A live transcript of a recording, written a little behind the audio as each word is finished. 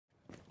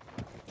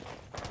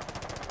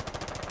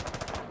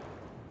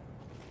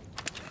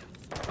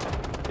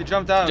He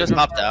jumped out. Just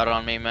popped out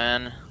on me,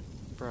 man.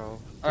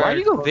 Bro. All Why do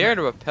you go right, there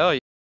to repel you?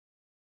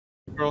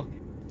 Bro.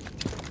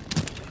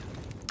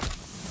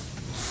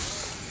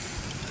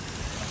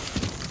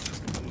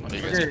 What are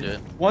you guys gonna do?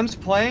 One's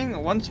playing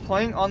on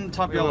the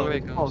top yellow.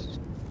 Wait, Pulse.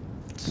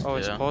 Oh,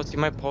 it's Yeah. pulse. You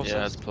might pulse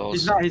Yeah, us. it's close.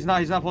 He's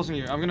not pulsing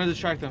you. I'm gonna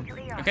distract him.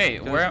 Okay,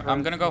 where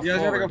I'm gonna go You guys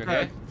gotta forward. go Okay.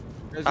 pad.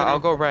 You guys gotta I'll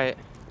go right.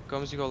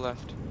 Gomes, you go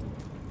left.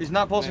 He's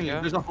not pulsing you.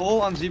 Mecha. There's a hole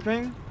on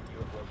Z-ping.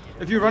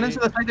 If you run into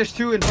the fight, there's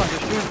two in front.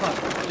 There's two in front.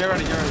 Get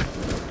ready, get ready.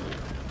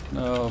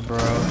 No, bro.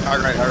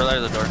 Hard right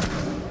of the door.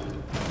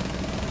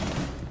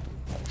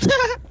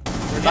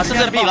 Last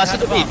one's at the B, last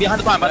one's at the B, behind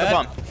the bomb, by the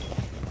bomb.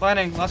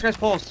 Planning. Last guy's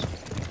pulse.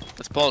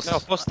 It's pulse. No,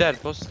 pulse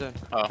dead. Pulse dead.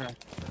 Oh. Okay.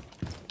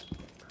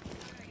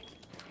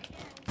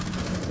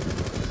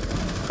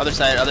 Other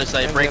side,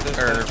 break, the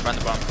other or side. run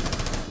the bomb.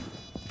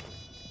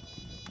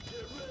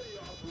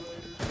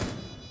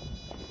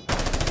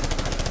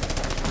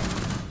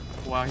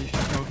 Wow, he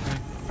should go.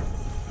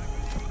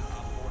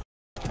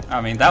 I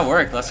mean, that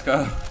worked. Let's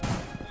go.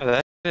 Oh,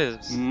 that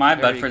is. My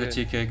bad very for the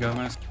good. 2K,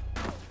 Gomez.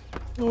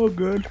 Oh,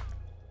 good.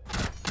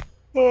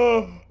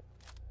 There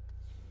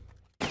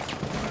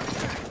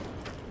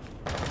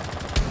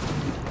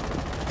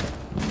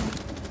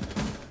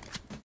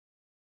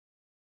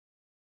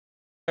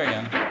I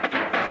am.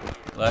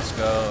 Let's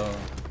go.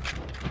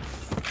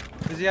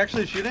 Is he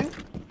actually shooting?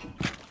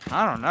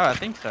 I don't know. I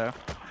think so.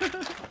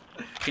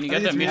 Can you I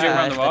get think the it's music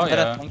around the wall? I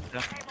Yeah. think so.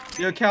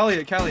 Yo,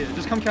 Callie,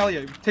 just come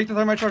Callie. Take the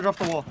thermite charge off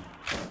the wall.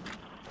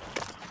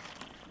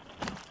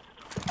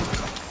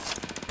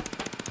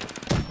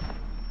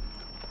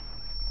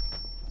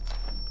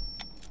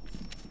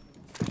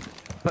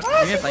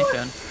 Give me a flank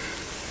gun.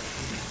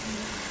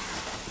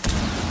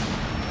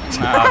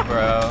 Nah,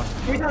 bro.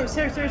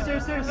 Stairs.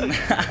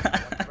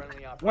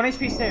 1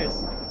 HP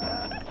stairs.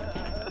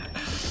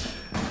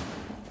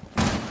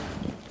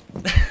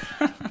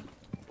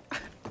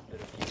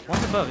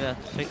 One's above, yeah.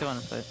 Take the one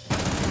inside.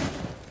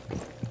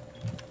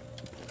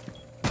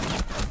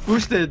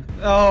 Boosted.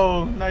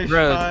 Oh, nice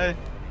Bro. try.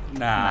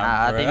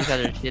 Nah, I bro. think you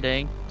guys are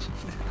cheating.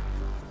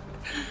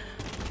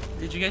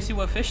 Did you guys see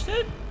what Fish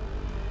did?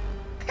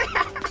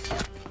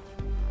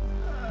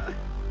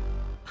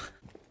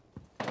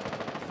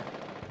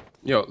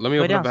 Yo, let me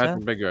Go open up down, the hatch Seth.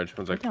 from big garage.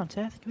 One Go sec. down,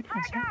 Seth. Go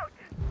down, Seth.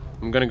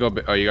 I'm gonna go.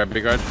 Oh, you got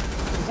big garage?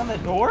 He's on the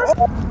door? Oh,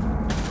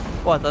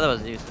 I thought that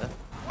was you, Seth.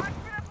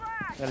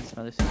 Gotta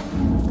smell this.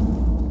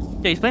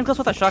 Yeah, he's playing close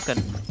with that shotgun.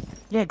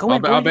 Yeah, go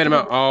in. I'll bait him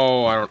out.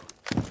 Oh, I don't.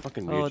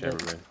 Fucking Oh, mute jammer,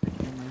 man.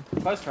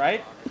 Close,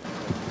 right?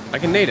 I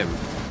can nade him.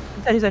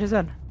 He's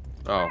dead.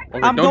 Oh, okay.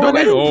 I'm Don't going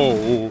nade. in.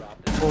 Oh.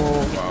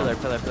 Oh, Wow.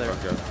 pillar.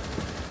 Okay.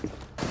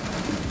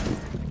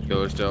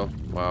 Killer still.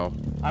 Wow.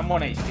 I'm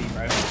 1 HP,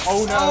 bro.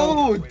 Oh no!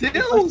 Oh, He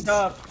Dills! pushed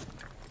up.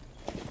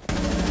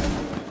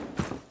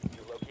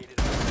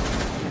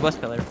 He was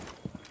pillar.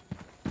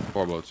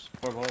 4 bullets.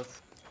 4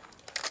 bullets.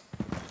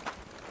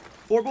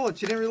 4 bullets.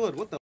 She didn't reload.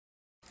 What the?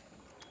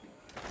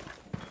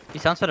 He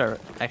sounds better.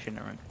 Actually,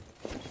 never mind.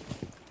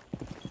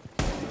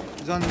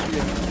 He's on.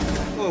 Yeah.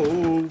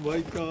 Oh my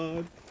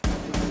god.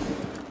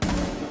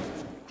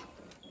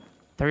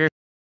 Throw your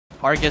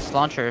Argus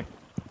launcher.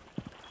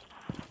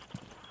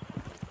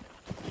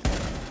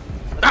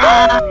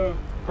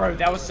 Bro,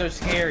 that was so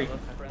scary.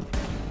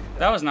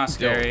 That was not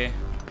scary.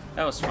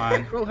 That was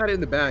fine. Krol had it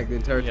in the bag the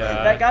entire time.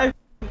 Yeah.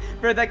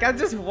 That guy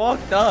just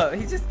walked up.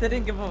 He just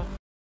didn't give a.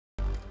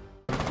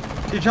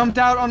 He jumped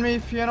out on me,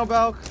 piano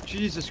balk.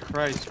 Jesus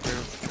Christ, bro.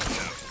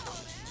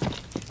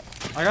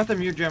 I got the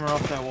mute jammer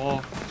off that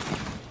wall.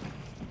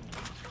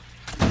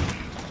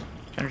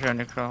 Trying to show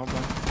new Krol.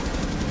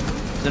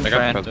 He's in I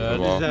got front. the pencil on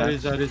the wall.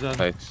 He's dead.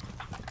 Nice.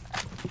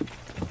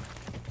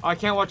 I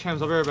can't watch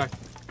hams. I'll be right back.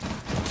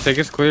 Take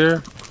is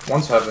clear.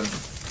 One's heaven.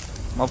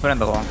 I'm opening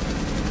the wall.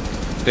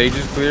 Stage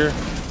is clear.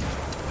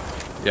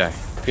 Yeah.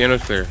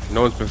 Piano's clear.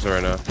 No one's pixel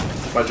right now.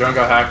 My drone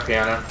got hacked,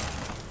 piano.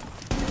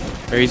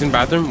 Hey, he's in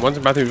bathroom. One's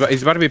in bathroom.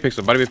 He's about to be a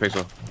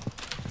pixel.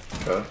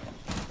 Okay.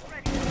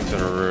 It's a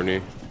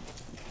Rooney.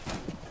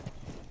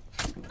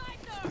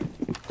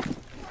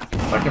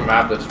 I can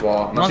map this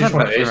wall. No Unless one's he's in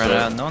one of bathroom ace right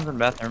now. it. No one's in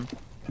bathroom.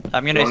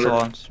 I'm gonna ace the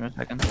wall in just a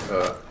second.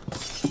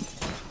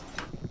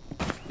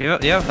 You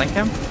have a flank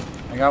cam?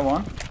 I got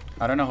one.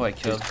 I don't know who I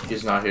killed.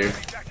 He's not here.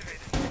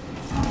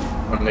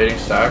 I'm nading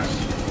stacks.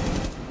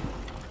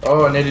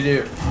 Oh, I naded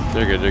you.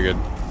 You're good.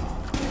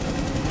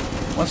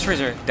 One's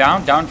freezer.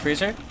 Down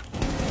freezer.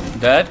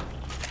 Dead.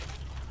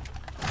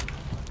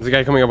 There's a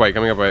guy coming up white.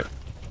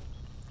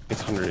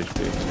 It's 100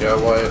 HP. Yeah,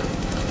 white.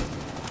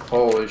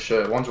 Holy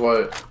shit, one's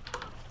white.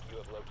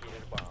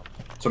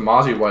 It's a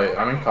Mozzie white.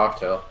 I'm in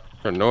cocktail.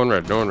 No one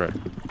red.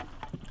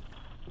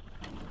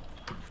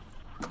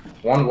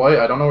 One white.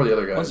 I don't know where the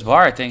other guy One's is.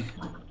 bar, I think.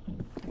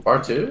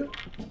 Bar two?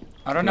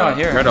 I don't know. No.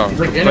 Here. Red off. He's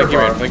like inner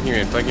bar. Flanking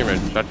red.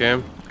 Shot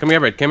cam. Come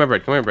here, red. I'm gonna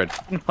plant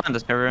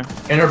this cover.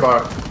 Inner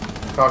bar.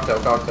 Cocktail.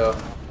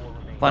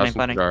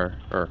 Planning. Or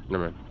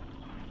never mind.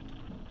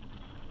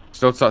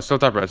 Still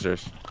top red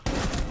stairs.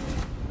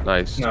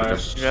 Nice.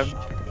 Nice. Good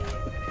job.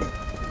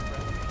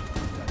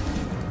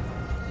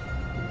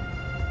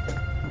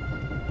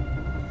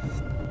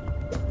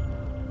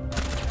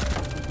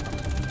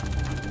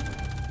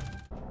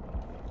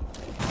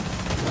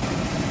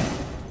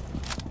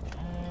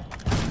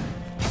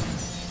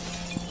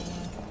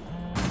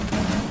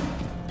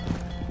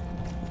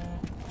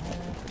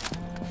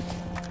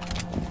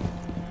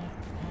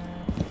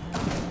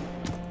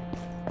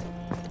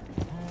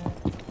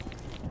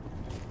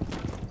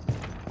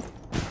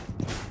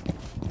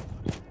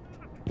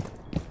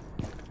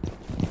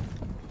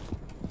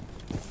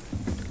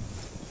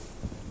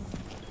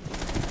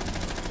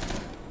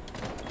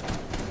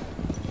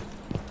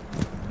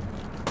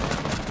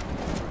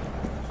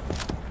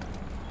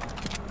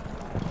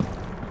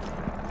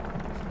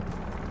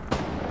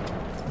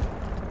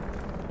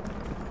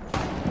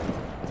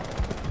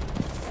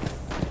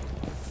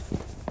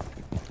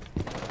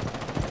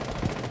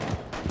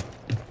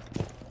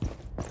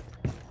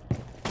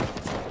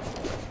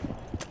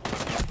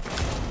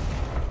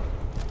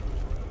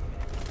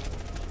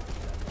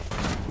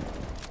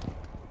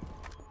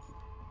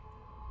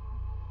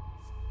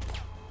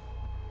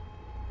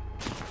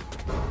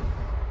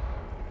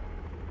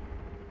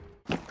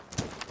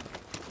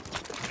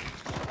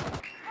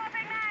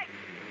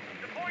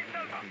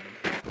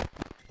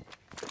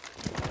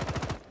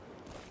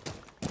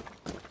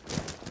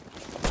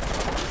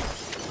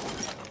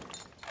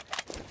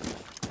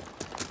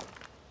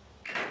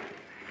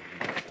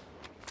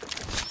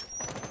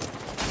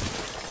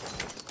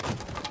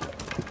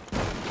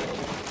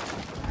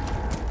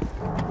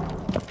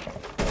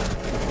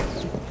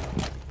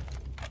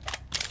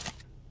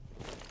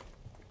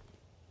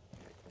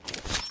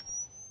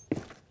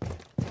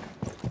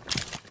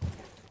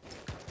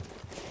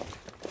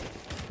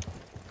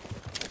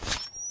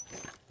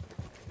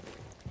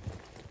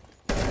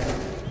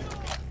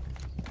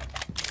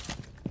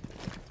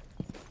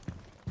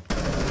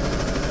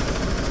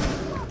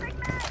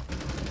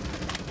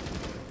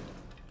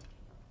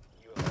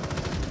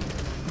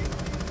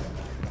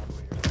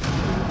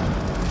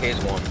 K's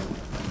one.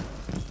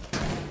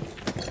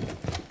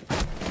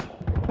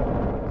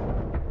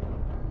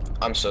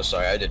 I'm so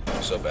sorry, I did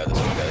so bad this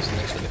one, guys.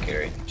 Thanks for the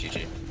carry.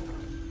 GG.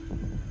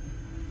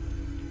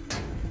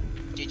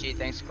 GG,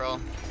 thanks,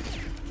 Krol.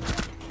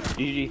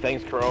 GG,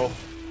 thanks, Krol.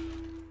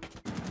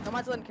 No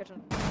one's in the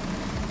kitchen.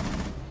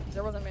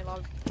 There wasn't main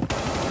log.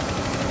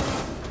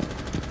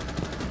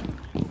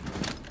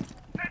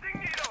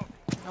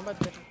 Nobody's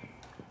kitchen.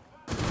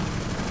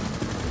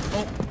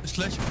 Oh,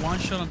 Sledge, one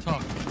shot on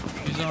top.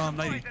 He's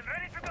 90.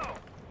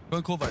 Go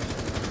and cool vibes.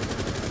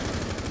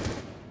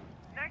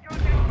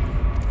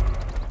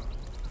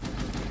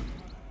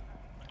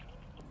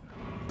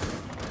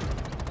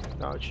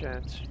 No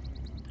chance.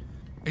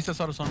 Ace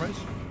outside of sunrise.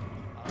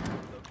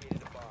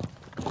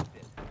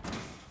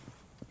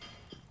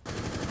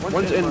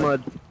 One's in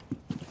mud.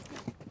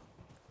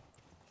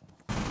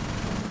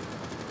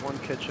 One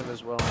kitchen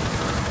as well.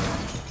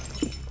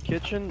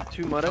 Kitchen,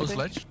 2 mud, I That was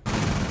think. Sledge.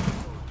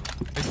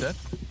 He's dead.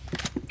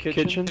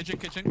 Kitchen.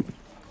 Kitchen.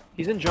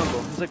 He's in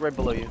jungle. He's like right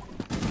below you.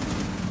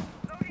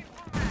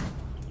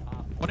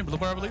 One in blue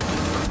bar, I believe.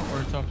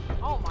 Or top.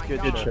 Oh my Good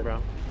god. shit,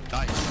 bro.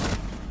 Nice.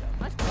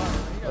 Nice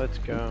play. Let's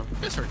go.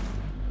 Yes, sir.